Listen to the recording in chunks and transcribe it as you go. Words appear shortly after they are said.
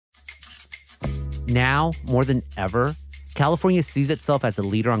Now, more than ever, California sees itself as a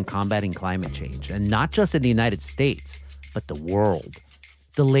leader on combating climate change, and not just in the United States, but the world.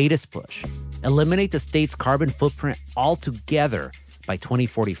 The latest push: eliminate the state's carbon footprint altogether by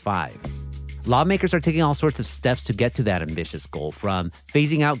 2045. Lawmakers are taking all sorts of steps to get to that ambitious goal, from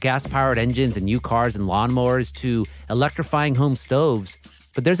phasing out gas-powered engines in new cars and lawnmowers to electrifying home stoves.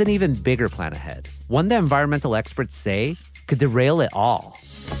 But there's an even bigger plan ahead, one that environmental experts say could derail it all.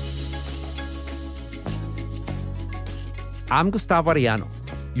 I'm Gustavo Arellano.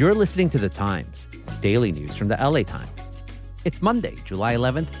 You're listening to The Times, daily news from the LA Times. It's Monday, July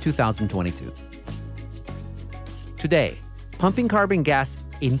 11th, 2022. Today, pumping carbon gas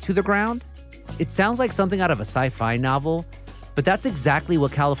into the ground? It sounds like something out of a sci-fi novel, but that's exactly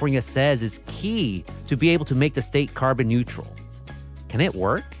what California says is key to be able to make the state carbon neutral. Can it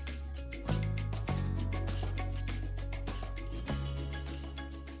work?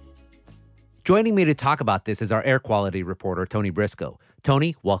 Joining me to talk about this is our air quality reporter, Tony Briscoe.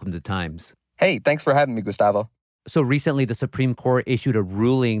 Tony, welcome to The Times. Hey, thanks for having me, Gustavo. So recently, the Supreme Court issued a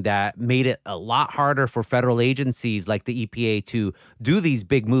ruling that made it a lot harder for federal agencies like the EPA to do these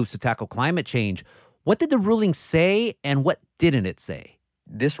big moves to tackle climate change. What did the ruling say, and what didn't it say?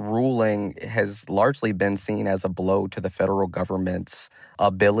 This ruling has largely been seen as a blow to the federal government's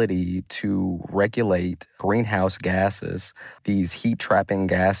ability to regulate greenhouse gases, these heat-trapping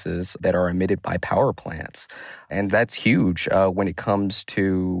gases that are emitted by power plants. And that's huge when it comes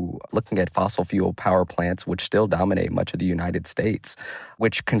to looking at fossil fuel power plants, which still dominate much of the United States,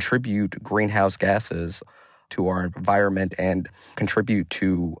 which contribute greenhouse gases to our environment and contribute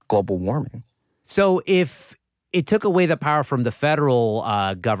to global warming. So if it took away the power from the federal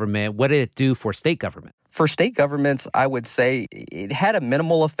government, what did it do for state government? For state governments, I would say it had a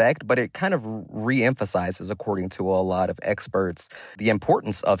minimal effect, but it kind of re-emphasizes, according to a lot of experts, the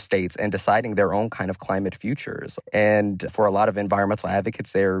importance of states and deciding their own kind of climate futures. And for a lot of environmental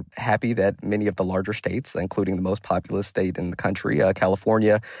advocates, they're happy that many of the larger states, including the most populous state in the country,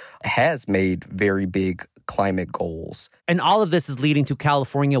 California, has made very big climate goals. And all of this is leading to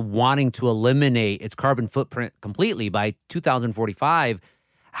California wanting to eliminate its carbon footprint completely by 2045.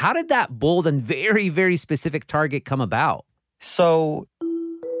 How did that bold and very, very specific target come about? So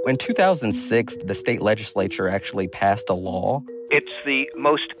in 2006, the state legislature actually passed a law. It's the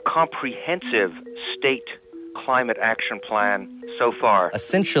most comprehensive state climate action plan so far,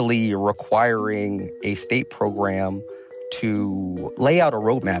 essentially requiring a state program to lay out a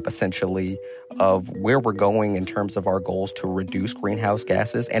roadmap, essentially, of where we're going in terms of our goals to reduce greenhouse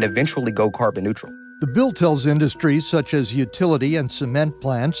gases and eventually go carbon neutral. The bill tells industries such as utility and cement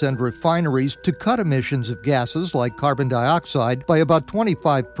plants and refineries to cut emissions of gases like carbon dioxide by about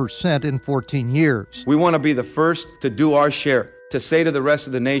 25% in 14 years. We want to be the first to do our share, to say to the rest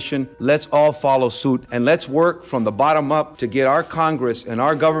of the nation, let's all follow suit, and let's work from the bottom up to get our Congress and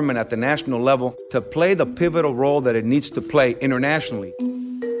our government at the national level to play the pivotal role that it needs to play internationally.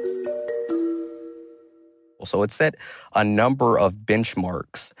 So it set a number of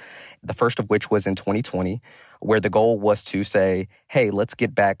benchmarks, the first of which was in 2020, where the goal was to say, hey, let's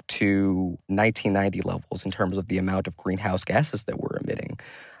get back to 1990 levels in terms of the amount of greenhouse gases that we're emitting.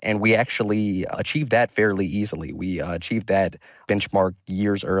 And we actually achieved that fairly easily. We achieved that benchmark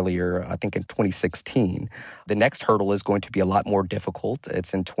years earlier, I think in 2016. The next hurdle is going to be a lot more difficult.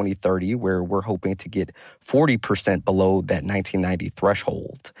 It's in 2030, where we're hoping to get 40% below that 1990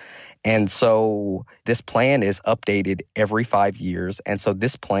 threshold. And so this plan is updated every 5 years. And so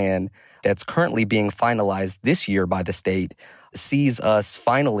this plan that's currently being finalized this year by the state sees us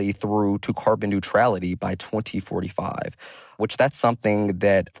finally through to carbon neutrality by 2045, which that's something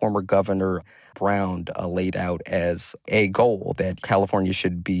that former Governor Brown laid out as a goal, that California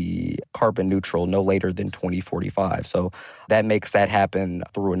should be carbon neutral no later than 2045. So that makes that happen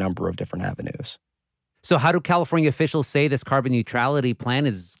through a number of different avenues. So how do California officials say this carbon neutrality plan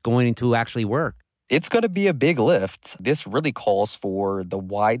is going to actually work? It's going to be a big lift. This really calls for the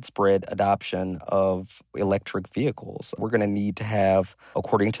widespread adoption of electric vehicles. We're going to need to have,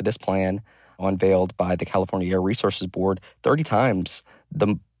 according to this plan unveiled by the California Air Resources Board, 30 times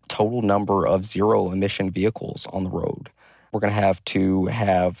the total number of zero-emission vehicles on the road. We're going to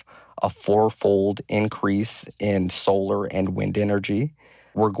have a fourfold increase in solar and wind energy.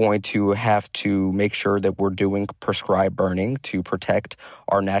 We're going to have to make sure that we're doing prescribed burning to protect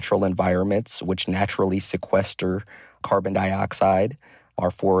our natural environments, which naturally sequester carbon dioxide,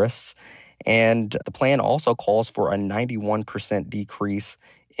 our forests. And the plan also calls for a 91% decrease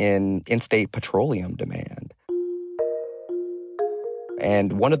in in-state petroleum demand.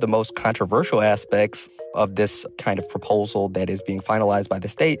 And one of the most controversial aspects of this kind of proposal that is being finalized by the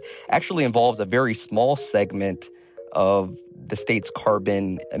state actually involves a very small segment of the state's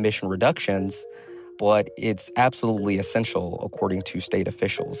carbon emission reductions, but it's absolutely essential according to state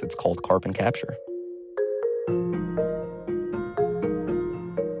officials. It's called carbon capture.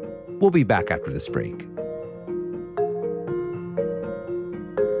 We'll be back after this break.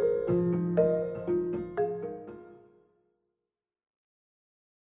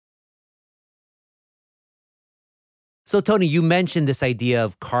 So, Tony, you mentioned this idea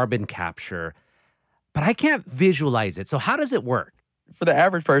of carbon capture, but I can't visualize it. So how does it work? For the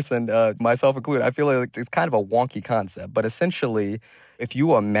average person, myself included, I feel like it's kind of a wonky concept. But essentially, if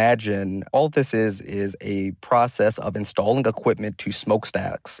you imagine, all this is a process of installing equipment to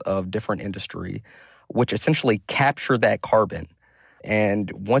smokestacks of different industry, which essentially capture that carbon.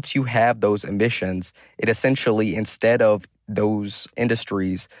 And once you have those emissions, it essentially, instead of those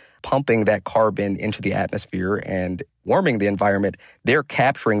industries pumping that carbon into the atmosphere and warming the environment, they're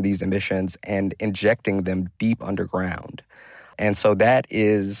capturing these emissions and injecting them deep underground. And so that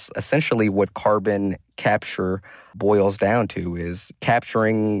is essentially what carbon capture boils down to, is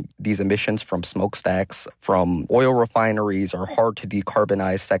capturing these emissions from smokestacks, from oil refineries or hard to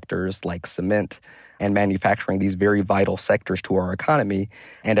decarbonize sectors like cement and manufacturing, these very vital sectors to our economy,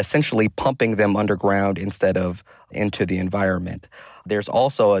 and essentially pumping them underground instead of into the environment. There's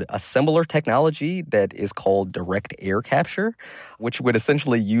also a similar technology that is called direct air capture, which would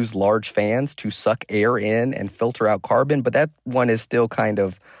essentially use large fans to suck air in and filter out carbon. But that one is still kind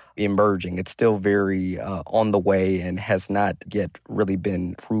of emerging. It's still very on the way and has not yet really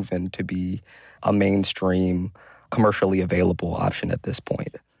been proven to be a mainstream, commercially available option at this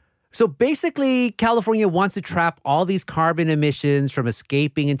point. So basically, California wants to trap all these carbon emissions from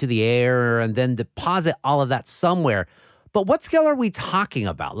escaping into the air and then deposit all of that somewhere. But what scale are we talking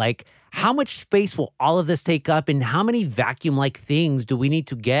about? Like, how much space will all of this take up, and how many vacuum-like things do we need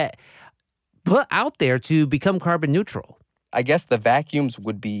to get put out there to become carbon neutral? I guess the vacuums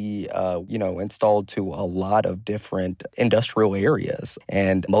would be, installed to a lot of different industrial areas,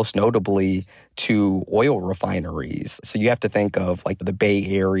 and most notably to oil refineries. So you have to think of like the Bay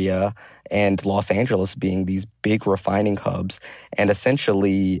Area and Los Angeles being these big refining hubs, and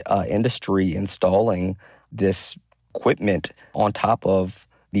essentially industry installing this equipment on top of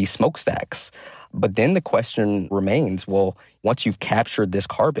these smokestacks. But then the question remains, well, once you've captured this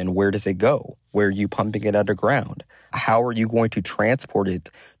carbon, where does it go? Where are you pumping it underground? How are you going to transport it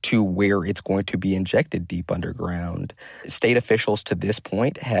to where it's going to be injected deep underground? State officials to this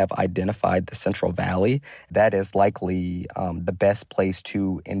point have identified the Central Valley. That is likely the best place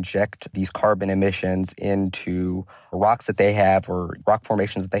to inject these carbon emissions into rocks that they have, or rock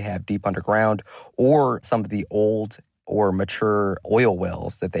formations that they have deep underground, or some of the old or mature oil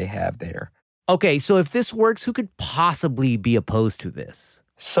wells that they have there. Okay, so if this works, who could possibly be opposed to this?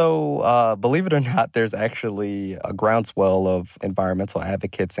 So, believe it or not, there's actually a groundswell of environmental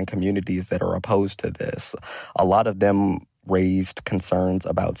advocates and communities that are opposed to this. A lot of them raised concerns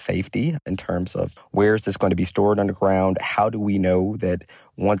about safety in terms of where is this going to be stored underground? How do we know that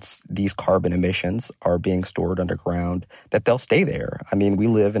once these carbon emissions are being stored underground, that they'll stay there? I mean, we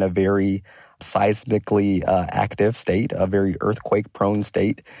live in a very seismically active state, a very earthquake-prone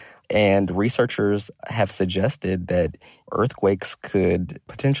state. And researchers have suggested that earthquakes could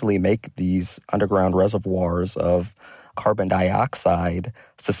potentially make these underground reservoirs of carbon dioxide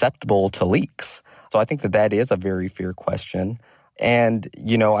susceptible to leaks. So I think that that is a very fair question. And,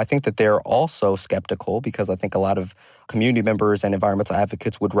 I think that they're also skeptical because I think a lot of community members and environmental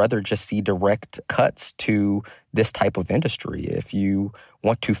advocates would rather just see direct cuts to this type of industry. If you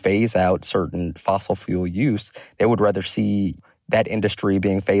want to phase out certain fossil fuel use, they would rather see that industry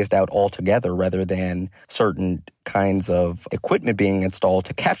being phased out altogether rather than certain kinds of equipment being installed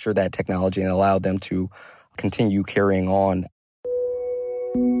to capture that technology and allow them to continue carrying on.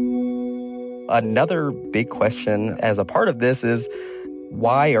 Another big question as a part of this is,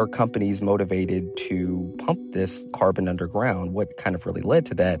 why are companies motivated to pump this carbon underground? What kind of really led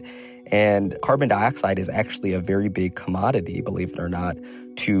to that? And carbon dioxide is actually a very big commodity, believe it or not,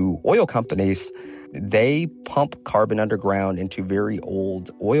 to oil companies. They pump carbon underground into very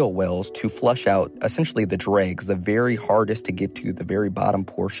old oil wells to flush out essentially the dregs, the very hardest to get to, the very bottom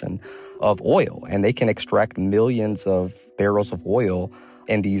portion of oil. And they can extract millions of barrels of oil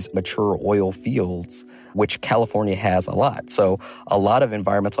in these mature oil fields, which California has a lot. So a lot of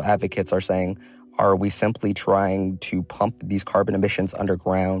environmental advocates are saying, are we simply trying to pump these carbon emissions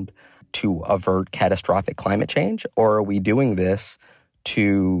underground to avert catastrophic climate change? Or are we doing this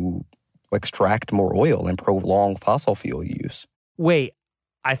to extract more oil and prolong fossil fuel use? Wait,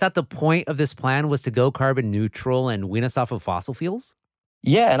 I thought the point of this plan was to go carbon neutral and wean us off of fossil fuels?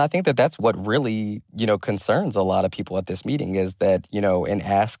 Yeah, and I think that that's what really, concerns a lot of people at this meeting is that, in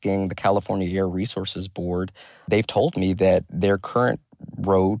asking the California Air Resources Board, they've told me that their current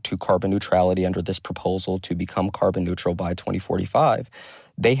road to carbon neutrality under this proposal to become carbon neutral by 2045,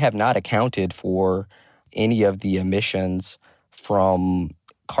 they have not accounted for any of the emissions from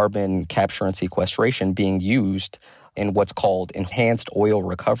carbon capture and sequestration being used in what's called enhanced oil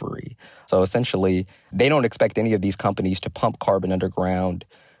recovery. So essentially, they don't expect any of these companies to pump carbon underground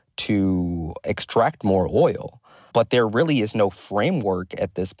to extract more oil. But there really is no framework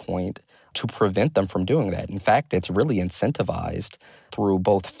at this point to prevent them from doing that. In fact, it's really incentivized through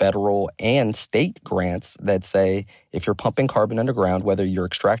both federal and state grants that say, if you're pumping carbon underground, whether you're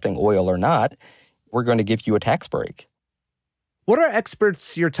extracting oil or not, we're going to give you a tax break. What are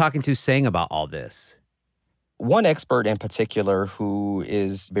experts you're talking to saying about all this? One expert in particular who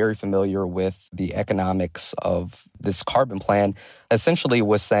is very familiar with the economics of this carbon plan essentially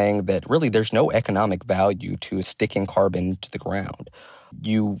was saying that really there's no economic value to sticking carbon to the ground.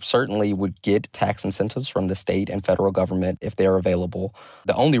 You certainly would get tax incentives from the state and federal government if they're available.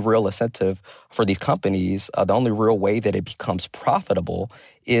 The only real incentive for these companies, the only real way that it becomes profitable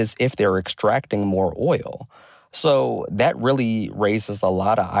is if they're extracting more oil. So that really raises a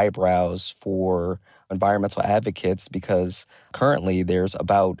lot of eyebrows for environmental advocates because currently there's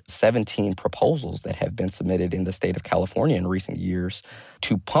about 17 proposals that have been submitted in the state of California in recent years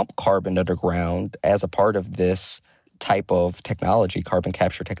to pump carbon underground as a part of this type of technology, carbon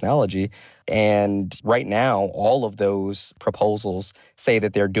capture technology. And right now, all of those proposals say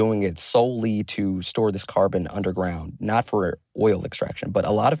that they're doing it solely to store this carbon underground, not for oil extraction. But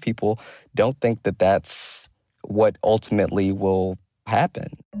a lot of people don't think that that's what ultimately will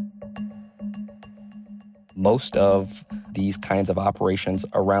happen. Most of these kinds of operations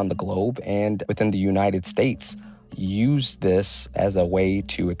around the globe and within the United States use this as a way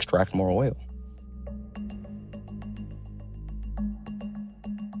to extract more oil.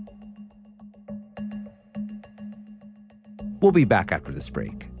 We'll be back after this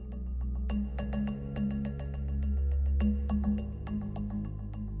break.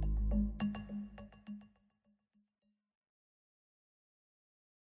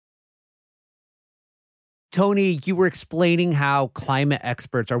 Tony, you were explaining how climate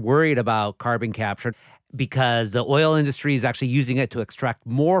experts are worried about carbon capture because the oil industry is actually using it to extract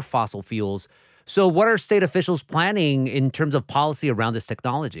more fossil fuels. So what are state officials planning in terms of policy around this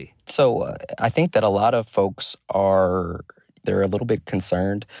technology? So I think that a lot of folks they're a little bit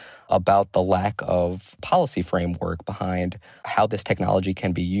concerned about the lack of policy framework behind how this technology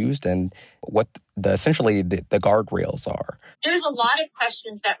can be used and what essentially the guardrails are. There's a lot of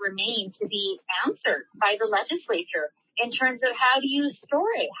questions that remain to be answered by the legislature in terms of how do you store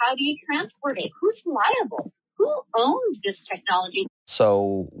it? How do you transport it? Who's liable? Who owns this technology?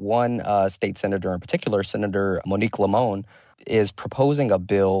 So one state senator in particular, Senator Monique Limon, is proposing a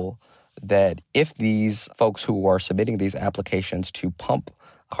bill that if these folks who are submitting these applications to pump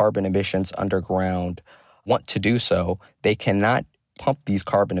carbon emissions underground want to do so, they cannot pump these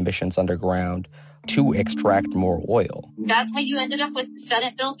carbon emissions underground to extract more oil. That's how you ended up with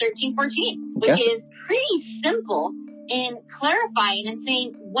Senate Bill 1314, which is pretty simple in clarifying and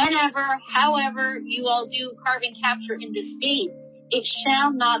saying whenever, however you all do carbon capture in the state, it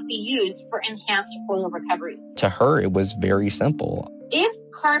shall not be used for enhanced oil recovery. To her, it was very simple. If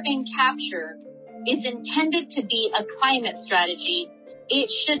carbon capture is intended to be a climate strategy, it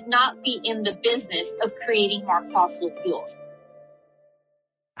should not be in the business of creating more fossil fuels.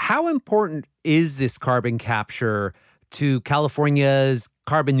 How important is this carbon capture to California's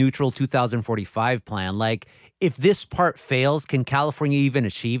carbon neutral 2045 plan? Like, if this part fails, can California even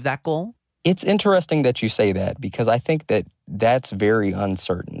achieve that goal? It's interesting that you say that because I think that that's very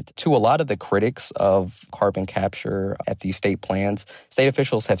uncertain. To a lot of the critics of carbon capture at these state plans, state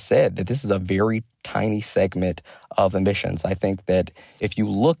officials have said that this is a very tiny segment of emissions. I think that if you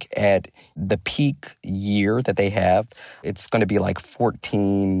look at the peak year that they have, it's going to be like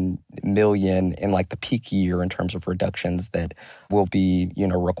 14 million in like the peak year in terms of reductions that will be,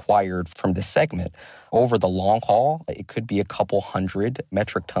 required from this segment. Over the long haul, it could be a couple hundred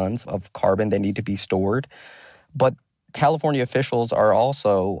metric tons of carbon that need to be stored. But California officials are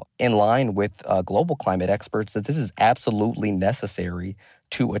also in line with global climate experts that this is absolutely necessary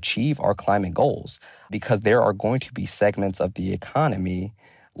to achieve our climate goals because there are going to be segments of the economy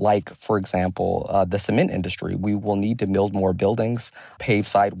like, for example, the cement industry. We will need to build more buildings, pave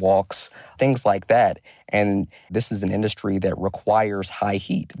sidewalks, things like that. And this is an industry that requires high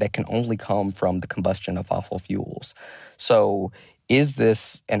heat that can only come from the combustion of fossil fuels. So is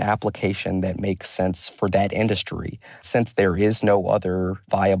this an application that makes sense for that industry since there is no other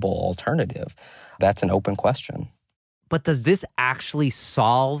viable alternative? That's an open question. But does this actually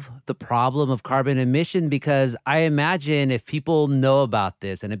solve the problem of carbon emission? Because I imagine if people know about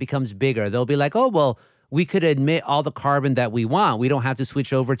this and it becomes bigger, they'll be like, oh, well, we could emit all the carbon that we want. We don't have to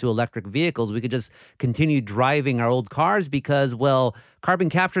switch over to electric vehicles. We could just continue driving our old cars because, well, carbon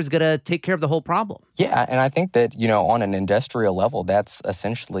capture is going to take care of the whole problem. Yeah, and I think that, on an industrial level, that's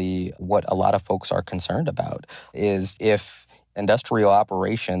essentially what a lot of folks are concerned about, is if industrial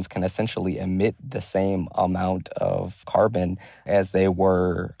operations can essentially emit the same amount of carbon as they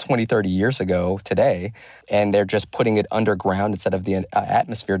were 20, 30 years ago today, and they're just putting it underground instead of the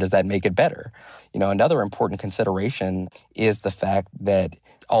atmosphere, does that make it better? Another important consideration is the fact that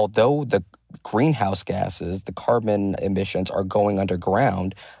although the greenhouse gases, the carbon emissions are going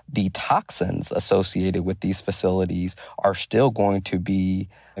underground, the toxins associated with these facilities are still going to be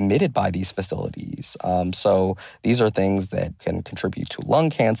emitted by these facilities. So these are things that can contribute to lung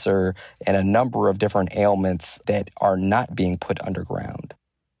cancer and a number of different ailments that are not being put underground.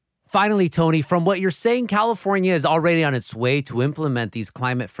 Finally, Tony, from what you're saying, California is already on its way to implement these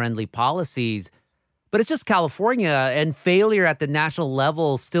climate-friendly policies. But it's just California, and failure at the national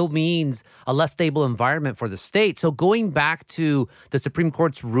level still means a less stable environment for the state. So going back to the Supreme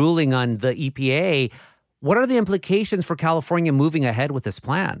Court's ruling on the EPA, what are the implications for California moving ahead with this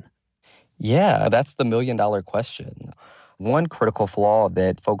plan? Yeah, that's the million-dollar question. One critical flaw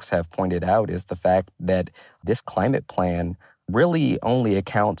that folks have pointed out is the fact that this climate plan really only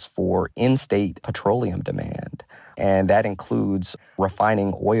accounts for in-state petroleum demand. And that includes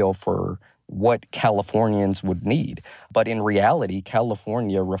refining oil for what Californians would need. But in reality,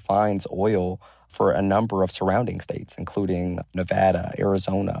 California refines oil for a number of surrounding states, including Nevada,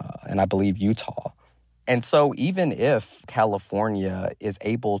 Arizona, and I believe Utah. And so even if California is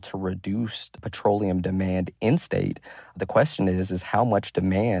able to reduce petroleum demand in-state, the question is how much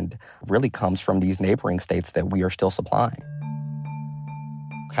demand really comes from these neighboring states that we are still supplying.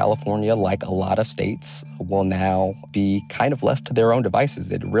 California, like a lot of states, will now be kind of left to their own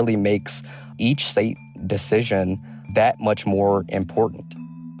devices. It really makes each state decision that much more important.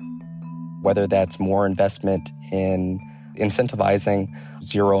 Whether that's more investment in incentivizing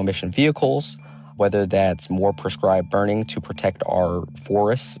zero-emission vehicles, whether that's more prescribed burning to protect our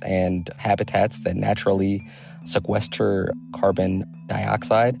forests and habitats that naturally sequester carbon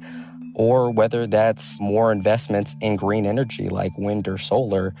dioxide, or whether that's more investments in green energy like wind or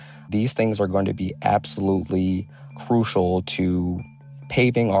solar, these things are going to be absolutely crucial to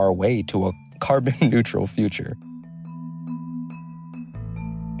paving our way to a carbon neutral future.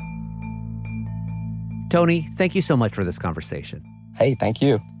 Tony, thank you so much for this conversation. Hey, thank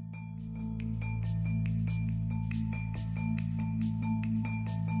you.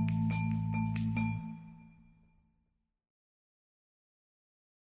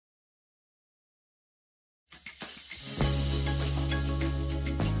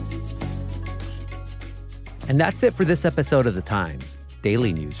 And that's it for this episode of The Times,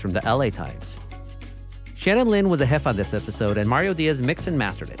 daily news from the LA Times. Shannon Lin was a jefa on this episode, and Mario Diaz mixed and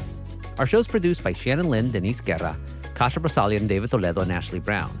mastered it. Our show's produced by Shannon Lin, Denise Guerra, Kasha Brasalian, David Toledo, and Ashley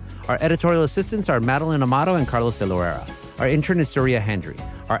Brown. Our editorial assistants are Madeline Amaro and Carlos De Loera. Our intern is Surya Hendry.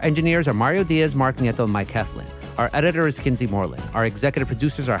 Our engineers are Mario Diaz, Mark Nieto, and Mike Heflin. Our editor is Kinsey Moreland. Our executive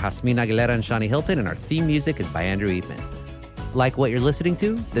producers are Jasmine Aguilera and Shani Hilton, and our theme music is by Andrew Eatman. Like what you're listening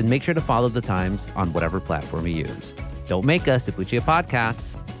to? Then make sure to follow The Times on whatever platform you use. Don't make us Escuche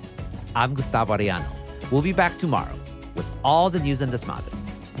Podcasts. I'm Gustavo Arellano. We'll be back tomorrow with all the news and desmadre.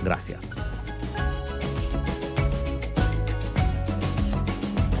 Gracias.